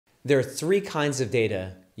There are three kinds of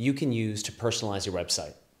data you can use to personalize your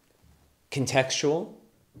website: contextual,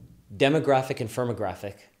 demographic and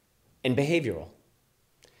firmographic, and behavioral.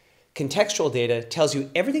 Contextual data tells you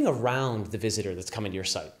everything around the visitor that's coming to your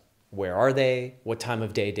site. Where are they? What time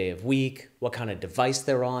of day, day of week? What kind of device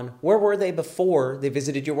they're on? Where were they before they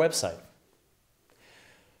visited your website?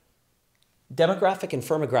 Demographic and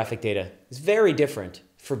firmographic data is very different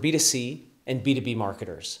for B2C and B2B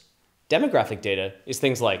marketers. Demographic data is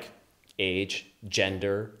things like age,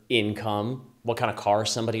 gender, income, what kind of car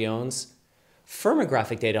somebody owns.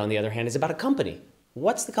 Firmographic data, on the other hand, is about a company.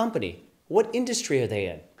 What's the company? What industry are they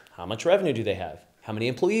in? How much revenue do they have? How many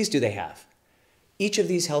employees do they have? Each of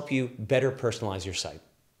these help you better personalize your site.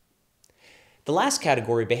 The last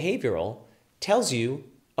category, behavioral, tells you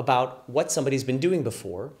about what somebody's been doing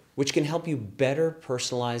before, which can help you better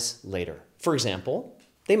personalize later. For example,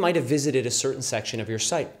 they might have visited a certain section of your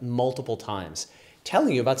site multiple times,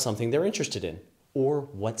 telling you about something they're interested in, or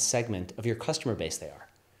what segment of your customer base they are.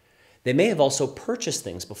 They may have also purchased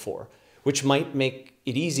things before, which might make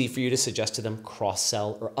it easy for you to suggest to them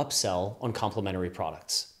cross-sell or upsell on complementary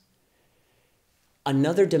products.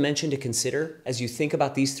 Another dimension to consider as you think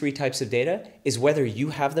about these three types of data is whether you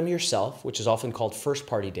have them yourself, which is often called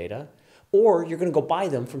first-party data, or you're going to go buy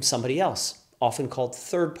them from somebody else, often called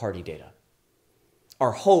third-party data.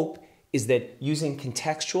 Our hope is that using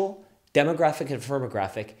contextual, demographic and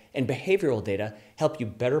firmographic, and behavioral data help you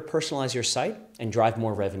better personalize your site and drive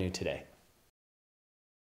more revenue today.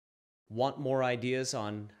 Want more ideas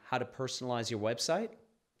on how to personalize your website?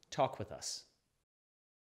 Talk with us.